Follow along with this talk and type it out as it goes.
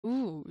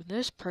Ooh,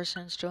 this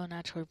person's doing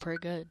actually pretty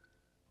good.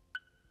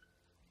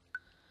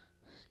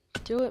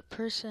 Do it,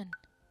 person.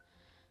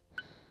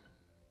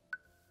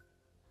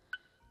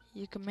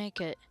 You can make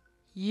it.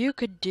 You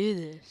could do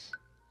this.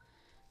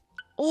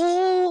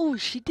 Oh,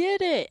 she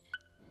did it!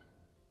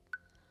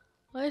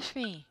 With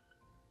me.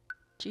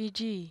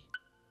 GG.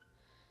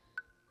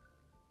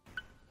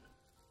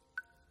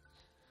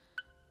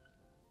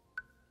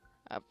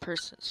 That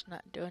person's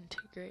not doing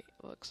too great,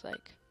 it looks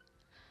like.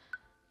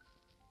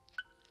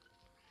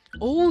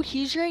 Oh,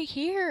 he's right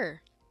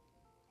here.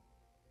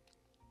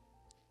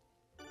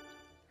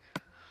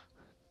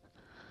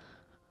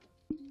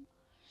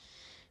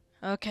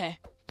 Okay,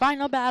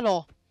 final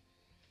battle.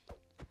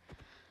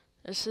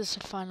 This is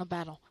the final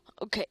battle.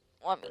 Okay,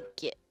 let me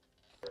get...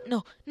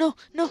 No, no,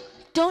 no,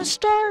 don't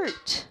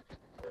start!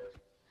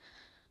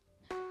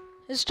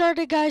 It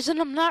started, guys, and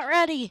I'm not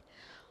ready.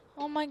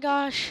 Oh my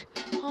gosh,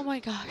 oh my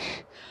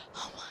gosh,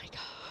 oh my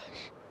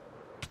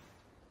gosh.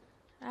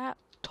 I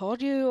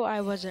told you I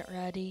wasn't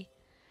ready.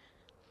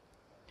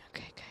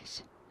 Okay,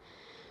 guys.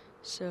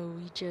 So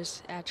we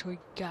just actually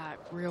got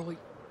really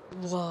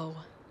low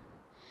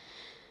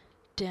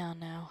down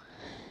now.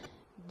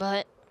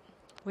 But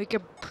we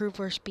can improve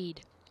our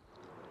speed.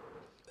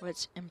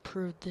 Let's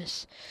improve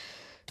this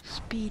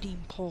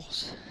speeding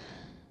pulse.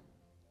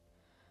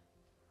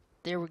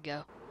 There we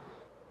go.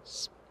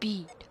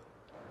 Speed.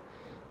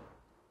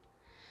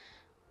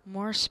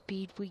 More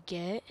speed we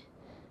get,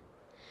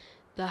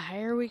 the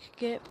higher we could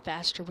get,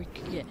 faster we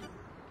could get.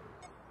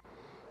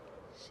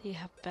 See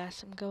how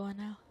fast I'm going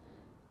now?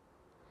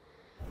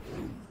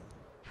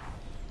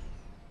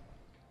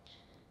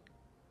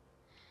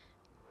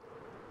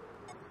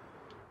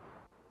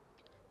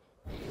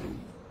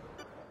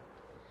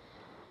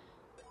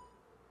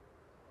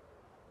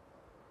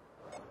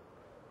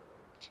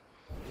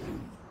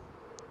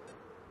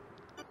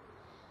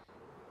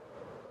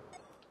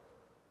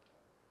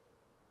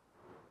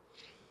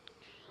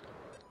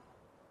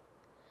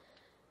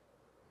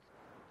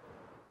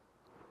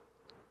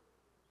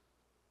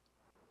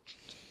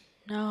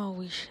 No,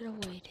 we should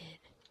have waited.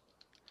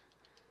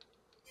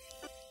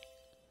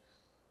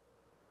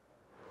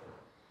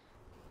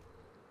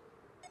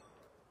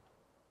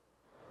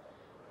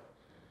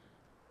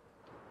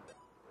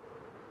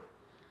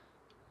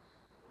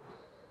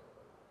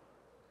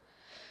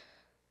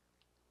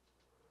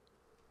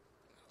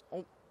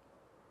 Oh.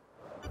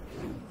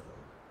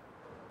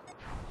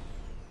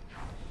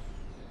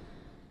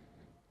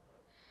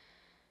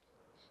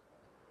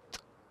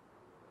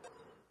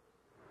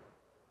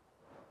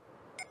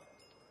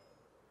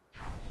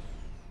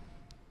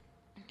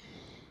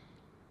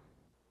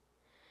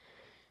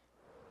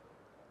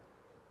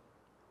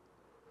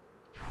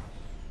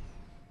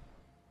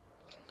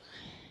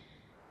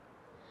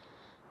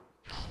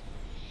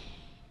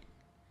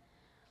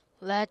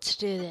 Let's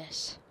do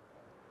this.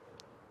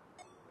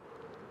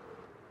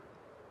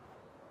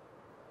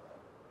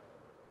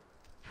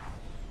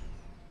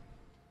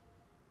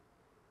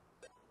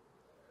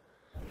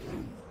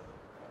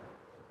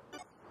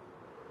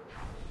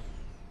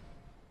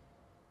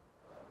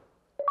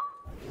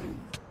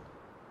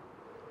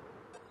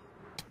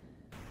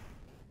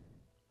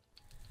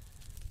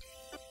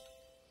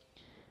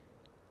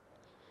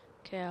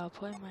 Okay, I'll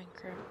play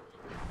Minecraft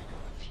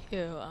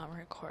if I'm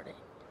recording.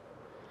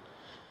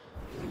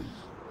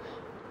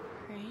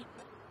 Right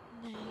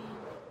now.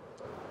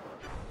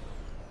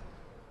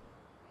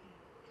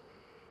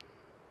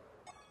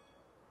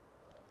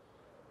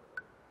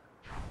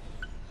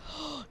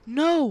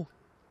 No!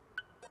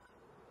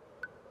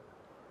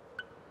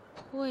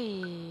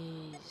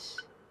 Please.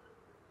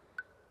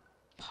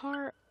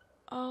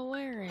 Oh,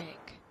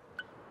 Eric.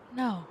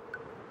 No.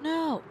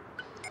 No!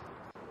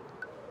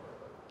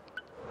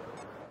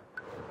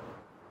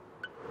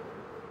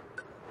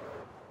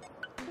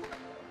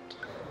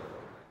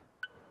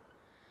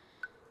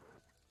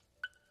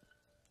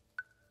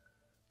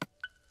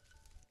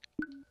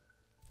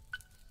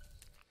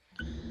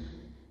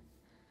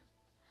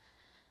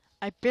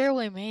 I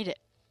barely made it.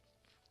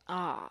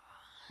 Ah,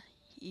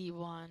 he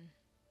won.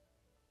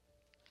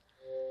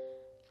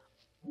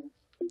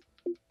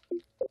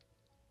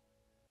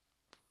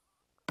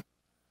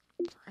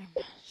 Free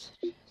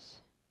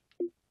messages.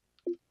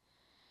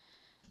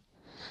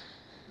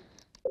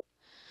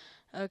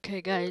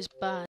 Okay, guys, bye.